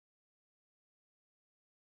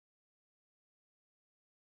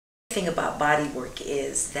The thing about body work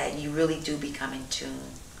is that you really do become in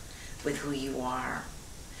tune with who you are.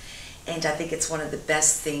 And I think it's one of the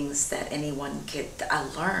best things that anyone could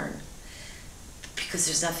learn, because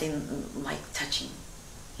there's nothing like touching.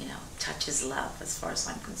 You know, touch is love as far as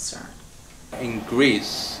I'm concerned. In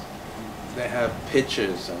Greece, they have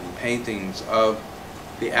pictures and paintings of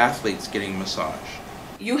the athletes getting massage.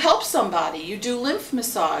 You help somebody, you do lymph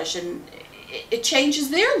massage, and it changes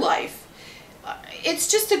their life.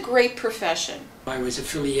 It's just a great profession. I was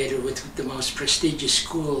affiliated with the most prestigious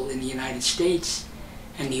school in the United States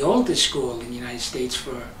and the oldest school in the United States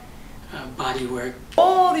for body work.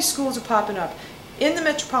 All these schools are popping up in the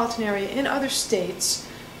metropolitan area, in other states.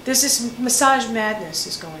 There's this massage madness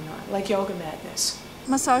is going on, like yoga madness.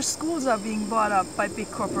 Massage schools are being bought up by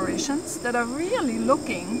big corporations that are really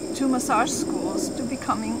looking to massage schools to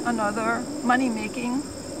becoming another money-making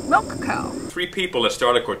milk cow. 3 people that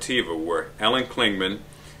started Cortiva were Alan Klingman,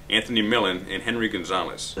 Anthony Millen, and Henry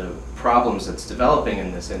Gonzalez. The problems that's developing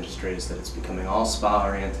in this industry is that it's becoming all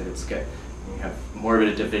spa-oriented. You have more of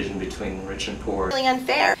a division between rich and poor. Really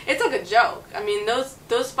unfair. It's like a joke. I mean,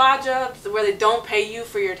 those spa jobs where they don't pay you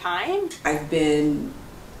for your time. I've been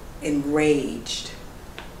enraged,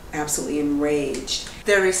 absolutely enraged.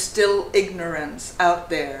 There is still ignorance out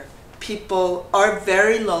there. People are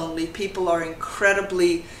very lonely. People are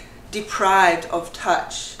incredibly deprived of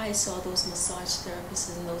touch. I saw those massage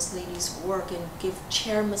therapists and those ladies work and give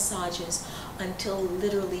chair massages until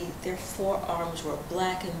literally their forearms were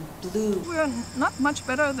black and blue. We're not much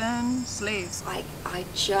better than slaves. I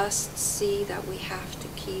just see that we have to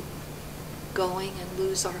keep going and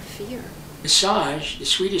lose our fear. Massage, the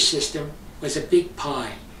Swedish system, was a big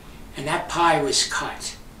pie, and that pie was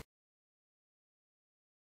cut.